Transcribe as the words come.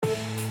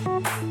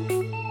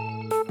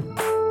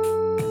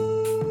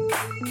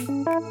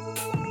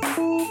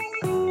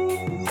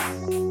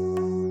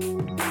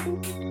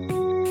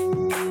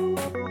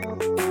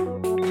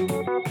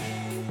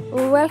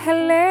Well,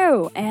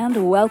 hello,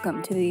 and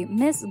welcome to the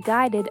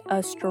Misguided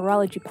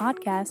Astrology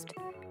Podcast,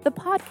 the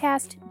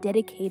podcast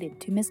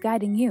dedicated to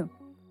misguiding you.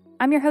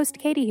 I'm your host,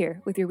 Katie,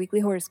 here with your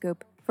weekly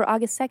horoscope for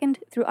August 2nd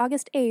through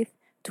August 8th,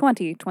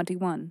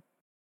 2021.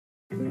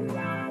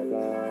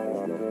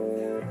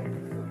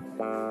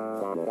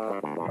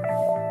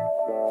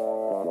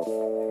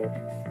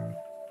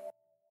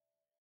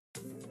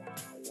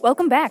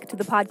 Welcome back to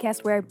the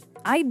podcast where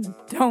I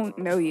don't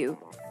know you,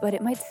 but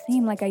it might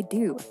seem like I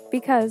do,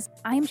 because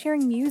I am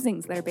sharing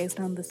musings that are based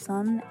on the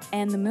sun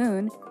and the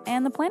moon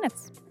and the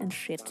planets and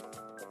shit.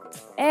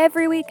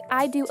 Every week,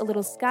 I do a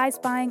little sky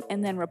spying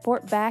and then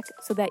report back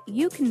so that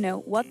you can know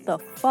what the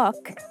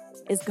fuck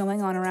is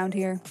going on around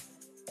here.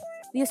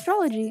 The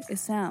astrology is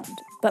sound,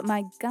 but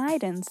my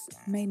guidance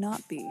may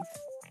not be.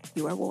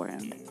 You are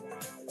warned.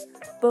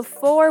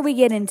 Before we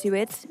get into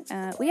it,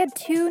 we had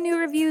 2 new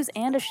reviews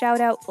and a shout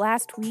out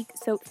last week,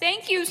 so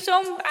thank you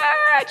so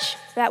much!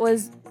 That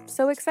was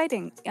so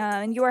exciting,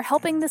 and you are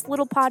helping this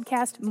little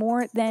podcast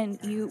more than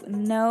you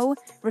know.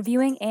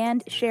 Reviewing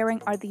and sharing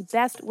are the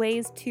best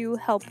ways to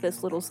help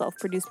this little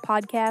self-produced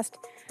podcast.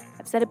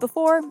 I've said it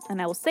before,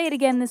 and I will say it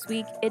again this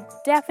week. It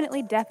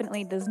definitely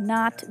does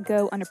not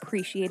go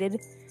unappreciated.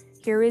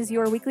 Here is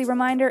your weekly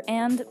reminder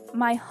and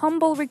my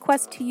humble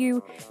request to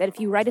you that if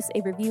you write us a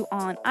review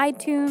on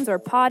iTunes or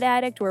Pod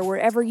Addict or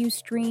wherever you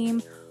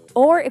stream,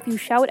 or if you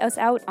shout us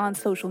out on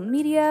social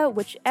media,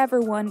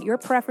 whichever one, your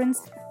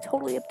preference,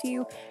 totally up to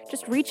you,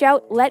 just reach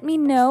out, let me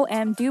know,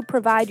 and do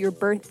provide your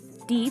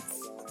birth date,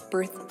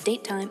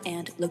 time,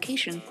 and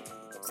location,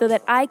 so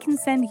that I can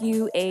send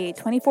you a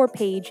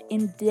 24-page,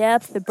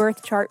 in-depth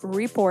birth chart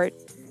report.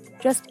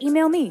 Just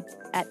email me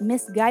at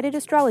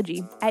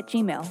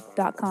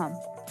misguidedastrology@gmail.com.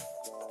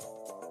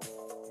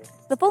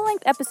 The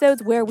full-length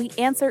episodes where we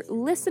answer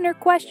listener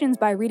questions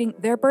by reading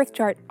their birth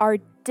chart are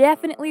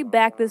definitely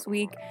back this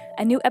week.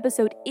 A new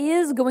episode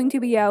is going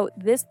to be out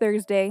this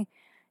Thursday,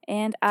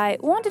 and I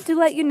wanted to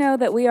let you know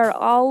that we are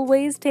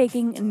always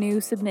taking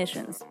new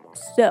submissions.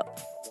 So,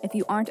 if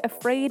you aren't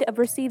afraid of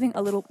receiving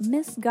a little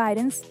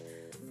misguidance,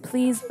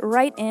 please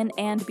write in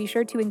and be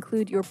sure to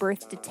include your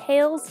birth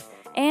details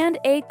and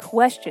a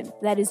question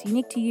that is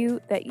unique to you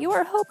that you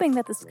are hoping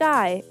that the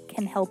sky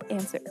can help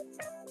answer.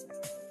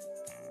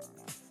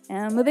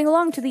 And moving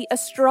along to the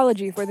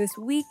astrology for this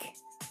week,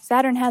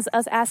 Saturn has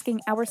us asking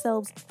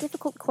ourselves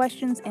difficult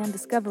questions and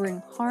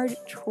discovering hard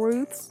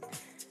truths.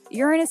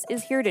 Uranus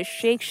is here to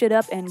shake shit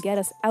up and get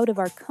us out of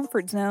our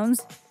comfort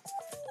zones.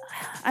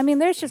 I mean,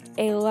 there's just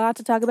a lot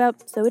to talk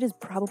about, so it is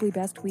probably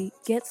best we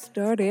get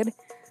started.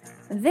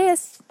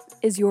 This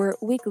is your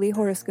weekly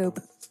horoscope.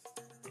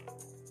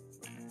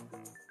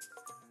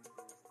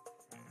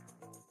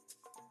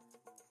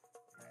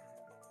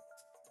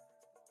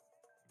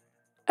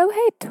 Oh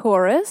hey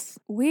Taurus,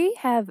 we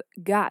have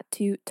got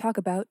to talk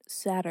about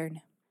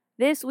Saturn.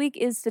 This week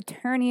is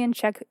Saturnian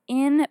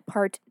check-in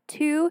part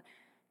 2.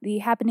 The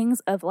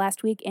happenings of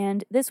last week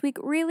and this week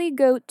really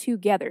go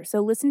together,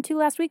 so listen to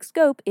last week's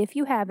scope if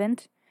you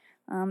haven't.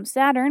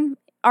 Saturn,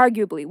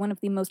 arguably one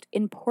of the most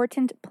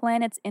important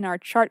planets in our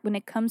chart when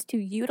it comes to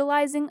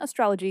utilizing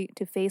astrology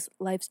to face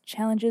life's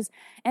challenges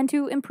and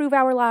to improve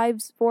our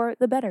lives for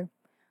the better.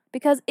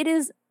 Because it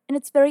is, in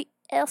its very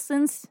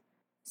essence,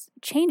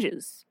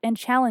 changes and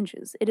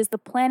challenges. It is the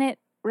planet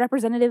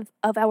representative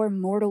of our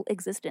mortal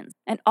existence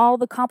and all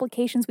the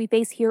complications we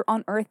face here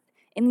on Earth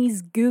in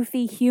these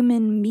goofy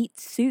human meat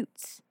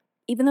suits.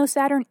 Even though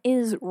Saturn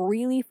is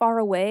really far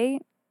away,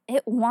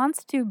 it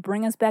wants to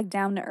bring us back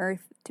down to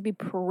Earth to be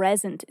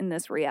present in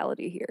this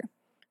reality here.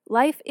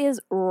 Life is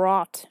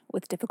wrought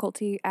with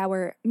difficulty.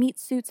 Our meat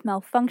suits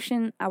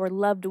malfunction. Our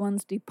loved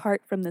ones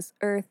depart from this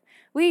Earth.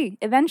 We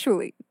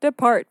eventually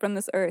depart from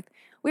this Earth.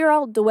 We are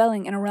all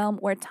dwelling in a realm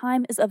where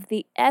time is of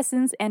the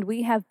essence and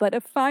we have but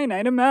a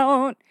finite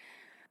amount.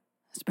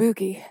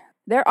 Spooky.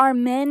 There are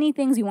many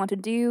things you want to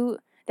do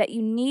that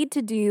you need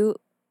to do,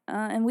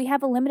 and we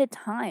have a limited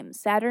time.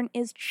 Saturn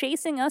is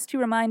chasing us to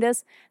remind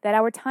us that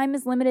our time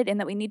is limited and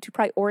that we need to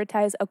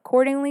prioritize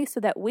accordingly so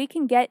that we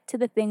can get to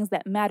the things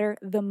that matter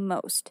the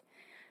most.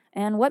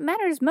 And what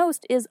matters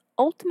most is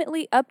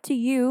ultimately up to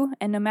you,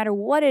 and no matter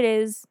what it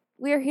is,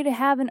 we are here to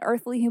have an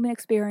earthly human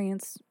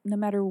experience. No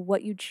matter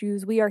what you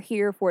choose, we are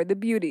here for the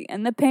beauty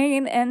and the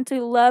pain and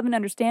to love and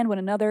understand one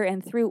another.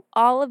 And through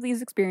all of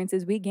these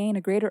experiences, we gain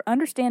a greater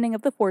understanding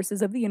of the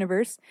forces of the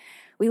universe.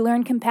 We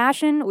learn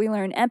compassion, we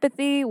learn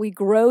empathy, we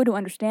grow to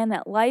understand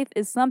that life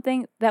is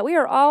something that we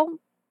are all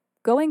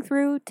going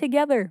through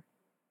together,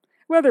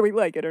 whether we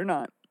like it or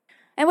not.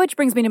 And which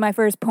brings me to my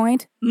first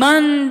point.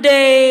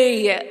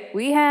 Monday!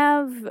 We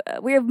are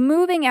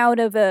moving out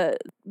of the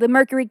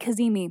Mercury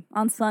Cazimi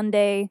on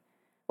Sunday,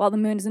 while the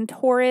moon is in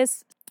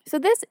Taurus. So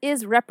this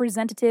is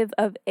representative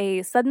of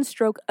a sudden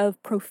stroke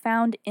of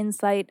profound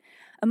insight,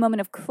 a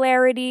moment of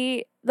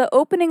clarity, the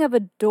opening of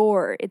a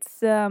door. It's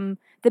the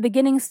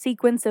beginning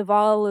sequence of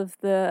all of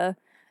the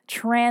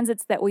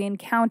transits that we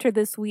encounter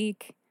this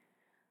week.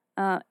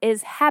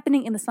 is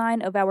happening in the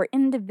sign of our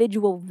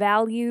individual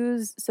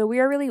values. So we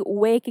are really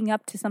waking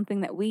up to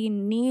something that we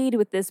need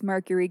with this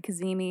Mercury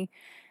Cazimi.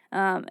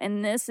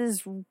 And this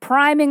is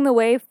priming the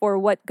way for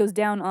what goes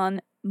down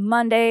on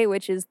Monday,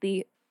 which is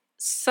the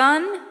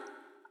Sun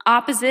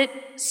opposite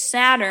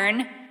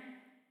Saturn.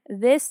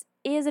 This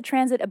is a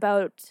transit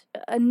about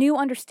a new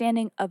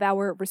understanding of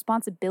our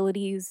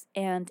responsibilities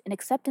and an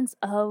acceptance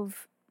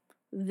of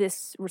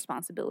this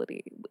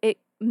responsibility. It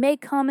may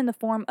come in the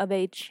form of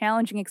a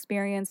challenging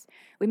experience.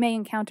 We may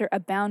encounter a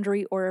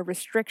boundary or a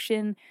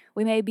restriction.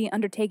 We may be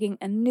undertaking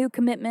a new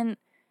commitment.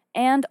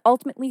 And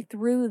ultimately,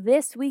 through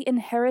this, we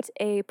inherit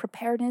a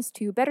preparedness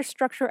to better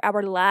structure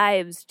our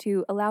lives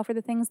to allow for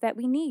the things that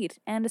we need,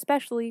 and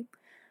especially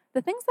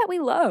the things that we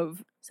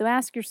love. So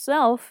ask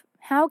yourself,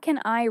 how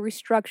can I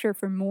restructure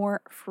for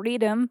more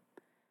freedom?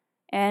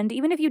 And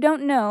even if you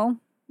don't know,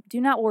 do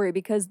not worry,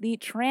 because the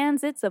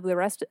transits of the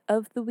rest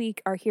of the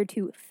week are here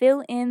to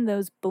fill in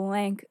those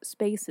blank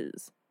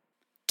spaces.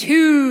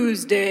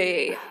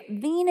 Tuesday,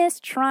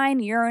 Venus trine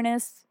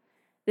Uranus.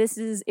 This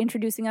is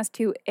introducing us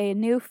to a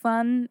new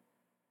fun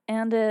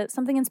and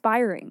something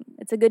inspiring.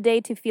 It's a good day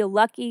to feel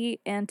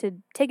lucky and to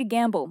take a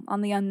gamble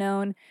on the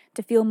unknown,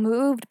 to feel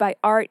moved by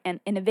art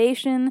and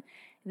innovation.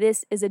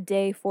 This is a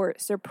day for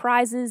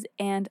surprises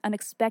and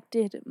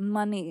unexpected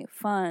money,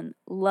 fun,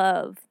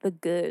 love, the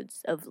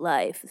goods of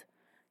life.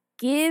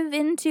 Give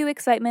into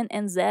excitement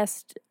and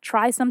zest.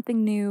 Try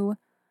something new.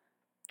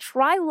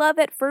 Try love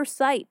at first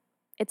sight.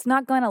 It's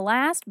not going to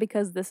last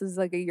because this is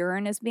like a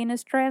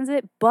Uranus-Venus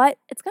transit, but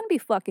it's going to be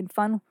fucking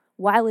fun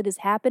while it is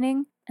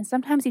happening. And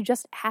sometimes you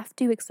just have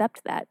to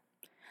accept that.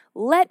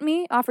 Let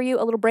me offer you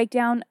a little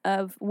breakdown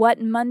of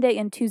what Monday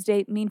and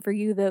Tuesday mean for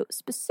you, though,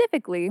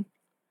 specifically.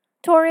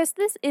 Taurus,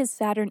 this is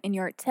Saturn in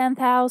your 10th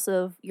house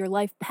of your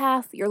life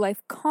path, your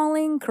life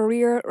calling,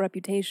 career,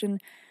 reputation,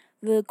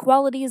 the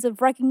qualities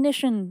of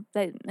recognition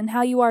and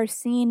how you are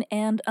seen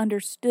and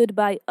understood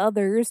by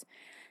others.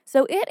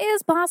 So it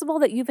is possible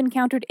that you've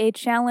encountered a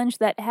challenge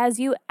that has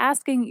you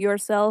asking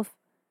yourself,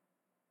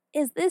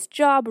 is this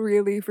job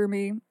really for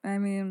me? I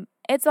mean,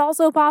 it's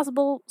also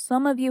possible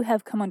some of you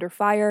have come under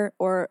fire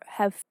or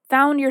have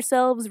found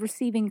yourselves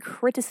receiving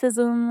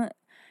criticism.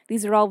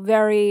 These are all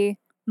very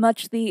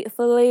much the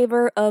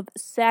flavor of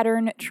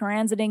Saturn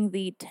transiting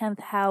the 10th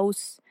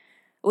house,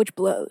 which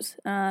blows.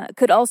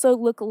 Could also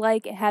look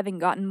like having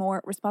gotten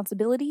more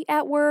responsibility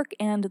at work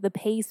and the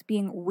pace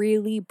being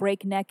really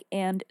breakneck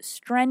and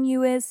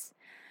strenuous.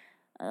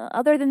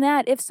 Other than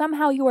that, if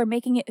somehow you are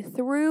making it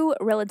through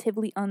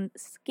relatively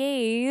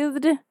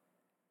unscathed,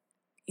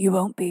 you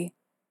won't be.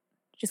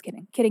 Just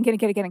kidding.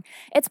 Kidding.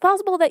 It's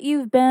possible that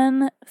you've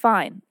been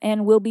fine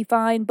and will be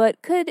fine,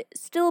 but could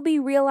still be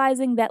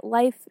realizing that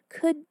life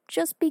could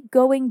just be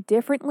going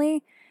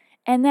differently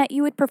and that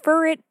you would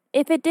prefer it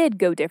if it did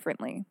go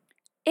differently.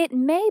 It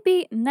may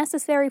be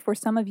necessary for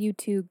some of you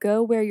to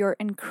go where your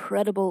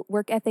incredible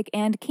work ethic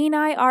and keen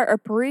eye are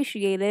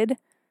appreciated.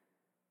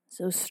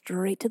 So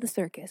straight to the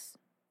circus.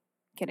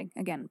 Kidding,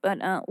 again. But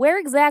where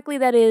exactly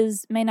that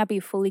is may not be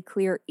fully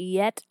clear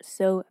yet,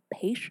 so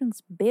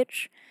patience,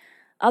 bitch.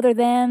 Other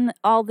than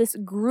all this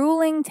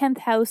grueling 10th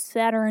house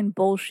Saturn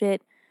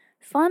bullshit,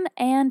 fun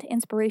and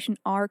inspiration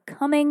are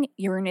coming.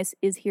 Uranus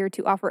is here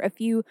to offer a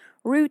few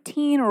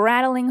routine,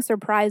 rattling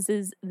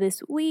surprises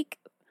this week.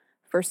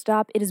 First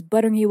stop, it is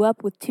buttering you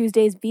up with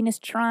Tuesday's Venus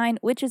trine,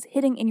 which is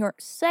hitting in your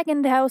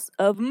 2nd house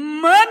of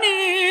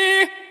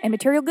money and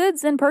material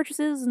goods and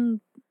purchases.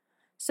 And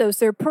so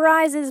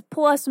surprises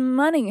plus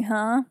money,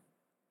 huh?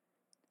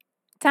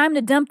 Time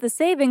to dump the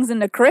savings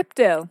into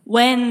crypto.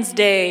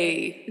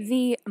 Wednesday,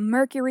 the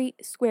Mercury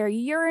square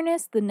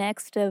Uranus, the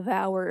next of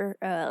our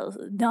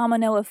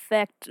domino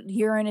effect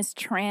Uranus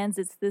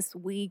transits this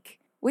week.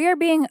 We are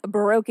being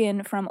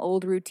broken from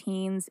old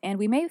routines, and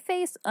we may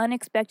face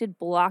unexpected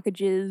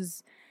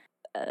blockages.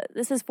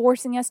 This is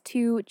forcing us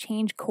to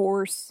change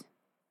course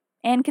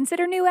and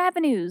consider new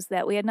avenues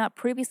that we had not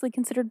previously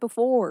considered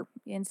before.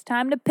 It's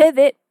time to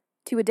pivot,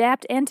 to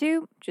adapt, and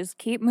to just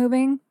keep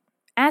moving.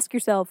 Ask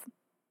yourself,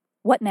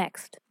 what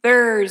next?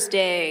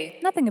 Thursday,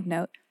 nothing of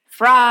note.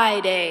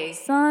 Friday,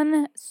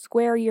 Sun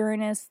square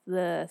Uranus,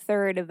 the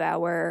third of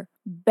our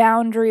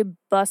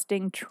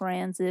boundary-busting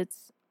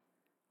transits.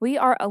 We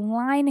are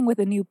aligning with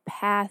a new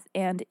path,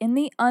 and in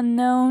the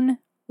unknown,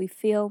 we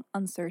feel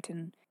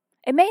uncertain.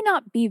 It may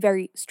not be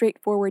very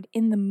straightforward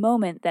in the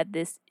moment that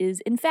this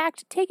is, in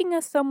fact, taking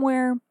us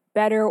somewhere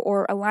better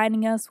or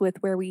aligning us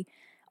with where we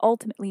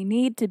ultimately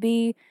need to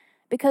be,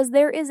 because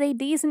there is a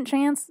decent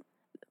chance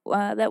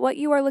that what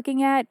you are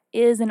looking at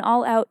is an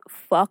all-out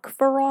fuck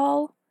for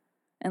all.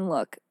 And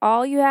look,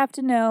 all you have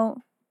to know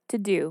to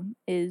do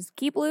is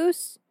keep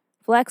loose,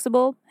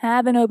 flexible,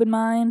 have an open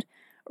mind,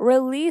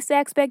 release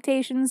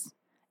expectations,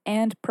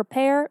 and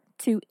prepare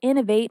to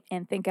innovate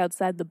and think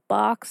outside the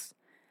box.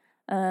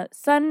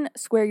 Sun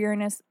square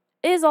Uranus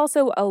is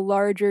also a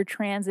larger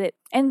transit,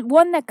 and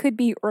one that could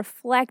be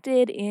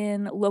reflected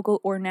in local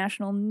or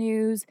national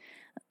news,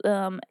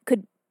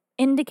 could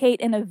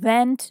indicate an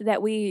event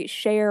that we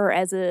share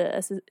as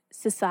a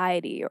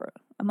society or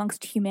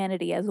amongst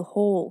humanity as a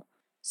whole.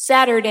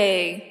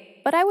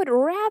 Saturday. But I would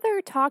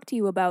rather talk to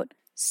you about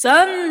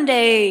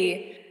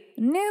Sunday.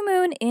 New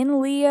moon in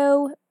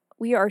Leo.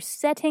 We are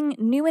setting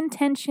new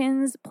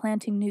intentions,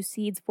 planting new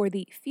seeds for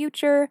the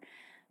future.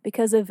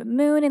 Because of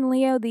moon in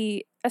Leo,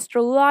 the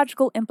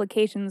astrological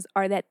implications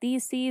are that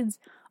these seeds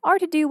are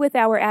to do with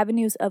our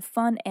avenues of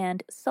fun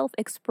and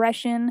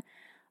self-expression,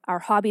 our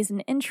hobbies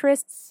and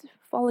interests,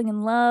 falling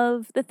in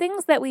love, the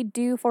things that we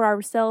do for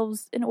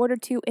ourselves in order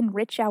to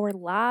enrich our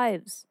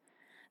lives.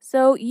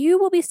 So you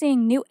will be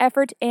seeing new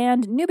effort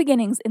and new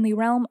beginnings in the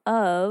realm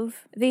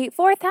of the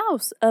fourth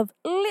house of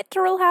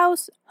literal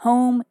house,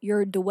 home,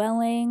 your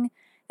dwelling.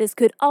 This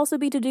could also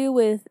be to do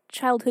with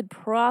childhood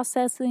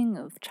processing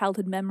of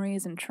childhood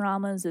memories and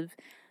traumas of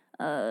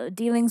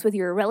dealings with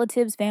your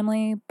relatives,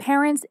 family,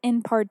 parents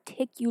in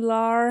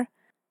particular,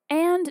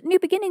 and new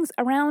beginnings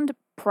around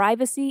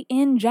privacy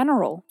in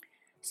general.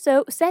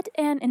 So set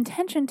an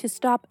intention to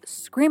stop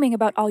screaming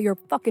about all your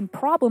fucking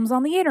problems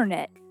on the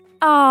internet.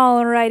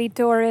 Alrighty,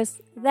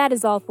 Taurus, that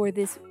is all for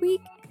this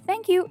week.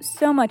 Thank you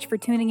so much for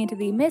tuning into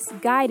the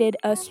Misguided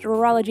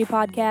Astrology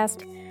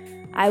Podcast.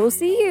 I will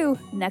see you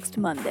next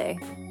Monday.